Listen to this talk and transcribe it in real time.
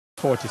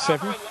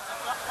47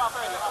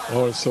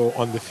 also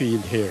on the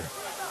field here.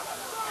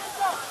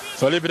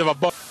 So a little bit of a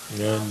bump.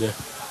 And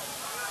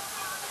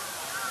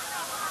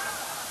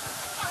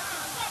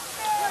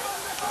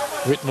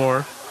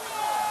Whitmore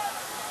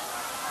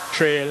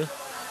trail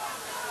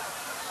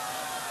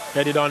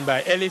headed on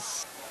by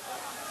Ellis.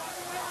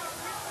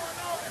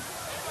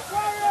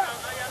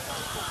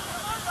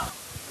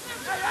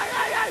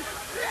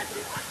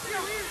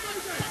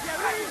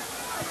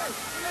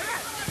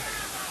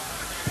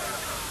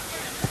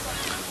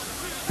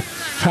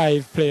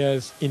 Five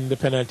players in the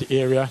penalty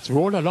area. It's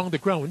rolled along the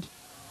ground.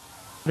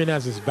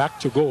 Has his back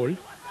to goal.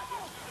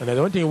 And I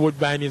don't think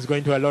Woodbine is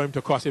going to allow him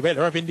to cross it well.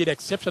 Irvin did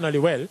exceptionally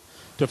well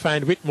to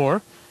find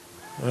Whitmore.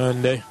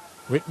 And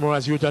Whitmore,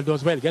 as usual,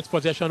 does well. Gets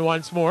possession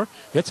once more.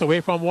 Gets away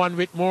from one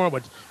Whitmore,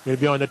 but will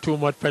be under too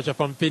much pressure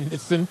from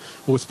Finniston,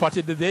 who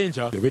spotted the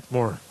danger.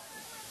 Whitmore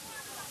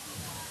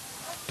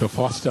to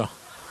Foster.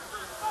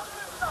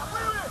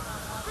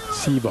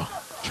 Seba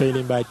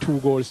trailing by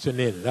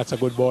 2-0. That's a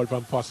good ball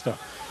from Foster.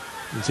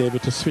 He's able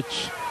to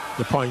switch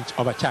the point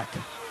of attack.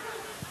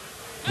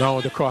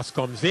 Now the cross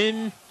comes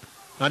in,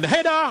 and the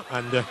header,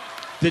 and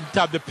didn't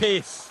have the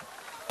pace.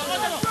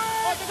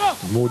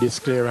 Moody's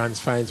clearance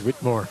finds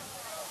Whitmore.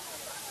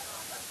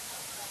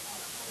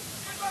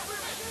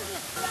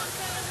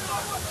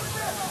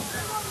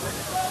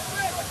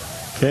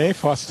 Okay,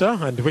 Foster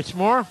and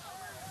Whitmore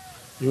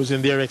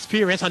using their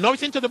experience, and now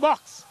it's into the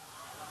box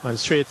and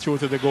straight through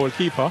to the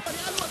goalkeeper.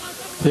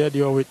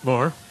 Theodore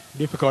Whitmore.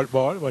 Difficult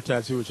ball, but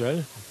as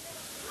usual,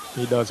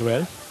 he does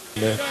well.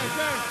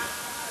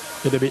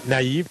 A little bit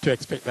naive to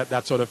expect that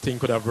that sort of thing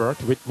could have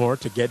worked. Whitmore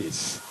to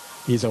Geddes.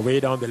 He's away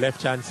down the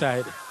left-hand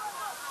side.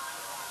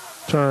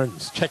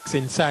 Turns, checks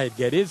inside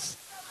Geddes.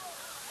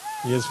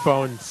 He has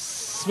found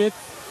Smith.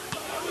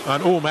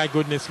 And oh my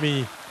goodness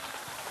me,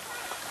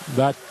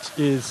 that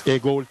is a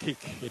goal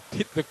kick. It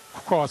hit the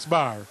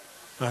crossbar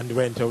and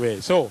went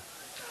away. So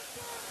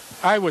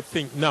I would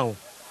think now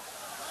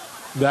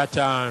that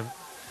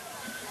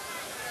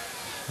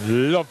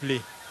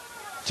lovely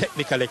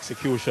technical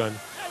execution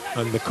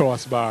on the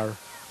crossbar.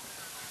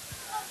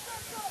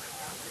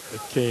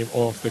 It came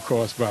off the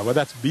crossbar, but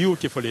that's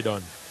beautifully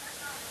done.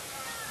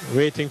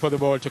 Waiting for the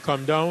ball to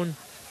come down,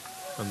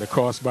 and the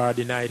crossbar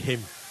denied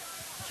him.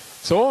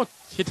 So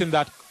hitting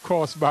that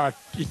crossbar,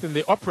 hitting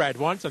the upright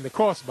once and the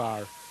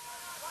crossbar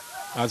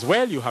as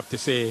well, you have to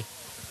say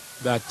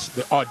that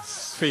the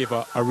odds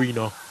favor a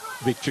Reno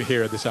victory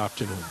here this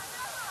afternoon.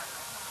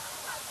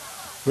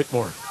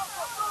 Whitmore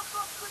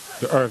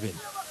to Irvin.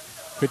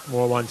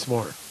 Whitmore once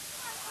more.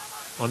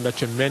 Under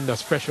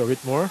tremendous pressure,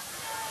 Whitmore.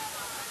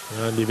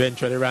 And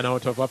eventually ran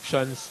out of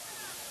options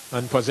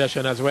and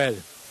possession as well.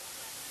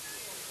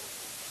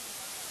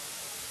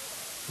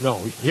 No,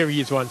 here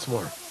he is once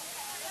more.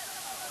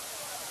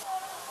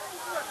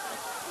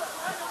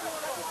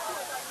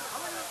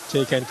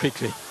 Taken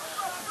quickly.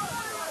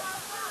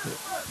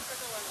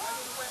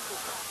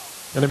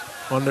 And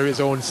under his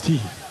own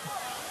steam.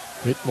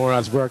 Whitmore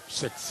has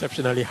worked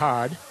exceptionally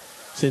hard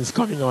since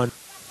coming on.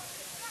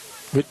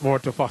 Whitmore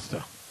to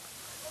Foster.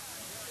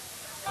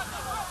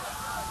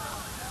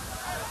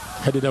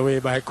 Headed away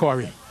by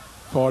Corey.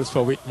 Falls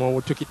for Whitmore,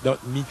 who took it down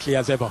neatly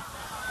as ever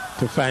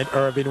to find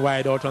Irvin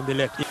wide out on the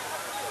left.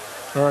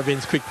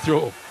 Irvin's quick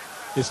throw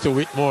is to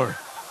Whitmore.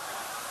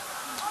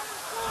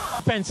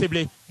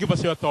 Offensively, give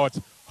us your thoughts.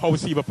 How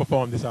Seba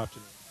performed this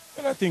afternoon?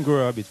 Well, I think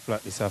we're a bit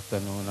flat this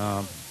afternoon.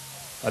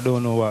 I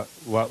don't know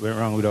what went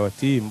wrong with our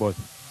team, but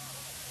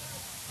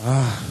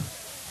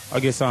I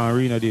guess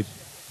Reno did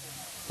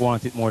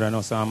want it more than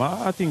us.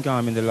 I think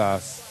in the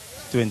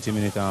last 20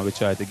 minutes we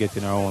tried to get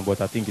in our own,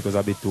 but I think it was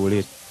a bit too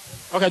late.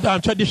 Okay,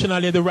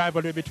 traditionally the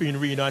rivalry between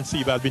Reno and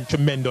Seba has been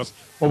tremendous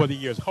over the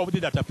years. How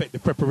did that affect the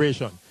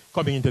preparation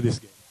coming into this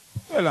game?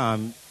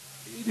 Well,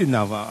 it didn't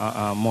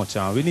have much.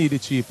 We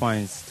needed 3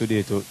 points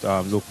today to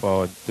look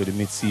forward to the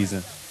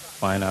mid-season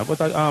final.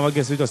 But I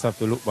guess we just have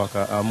to look back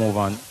and move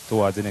on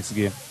towards the next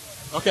game.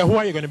 Okay, who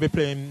are you going to be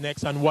playing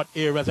next, and what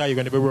areas are you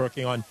going to be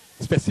working on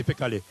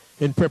specifically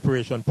in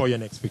preparation for your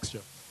next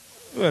fixture?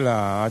 Well,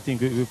 I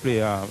think we play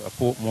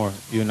Portmore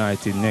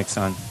United next,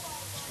 and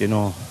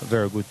a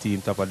very good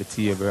team, top of the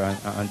table,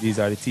 and these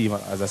are the team,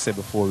 as I said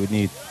before, we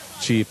need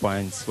 3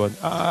 points. But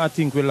I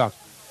think we lack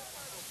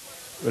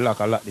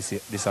a lot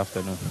this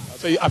afternoon.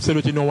 So you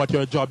absolutely know what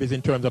your job is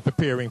in terms of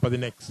preparing for the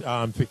next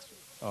fixture?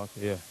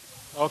 Okay, yeah.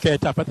 Okay,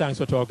 Tappa, thanks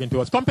for talking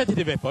to us.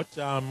 Competitive effort.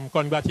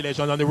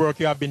 Congratulations on the work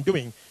you have been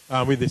doing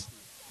with this.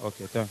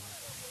 Okay, thanks.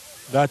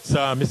 That's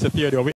Mr. Theodore Whitmore.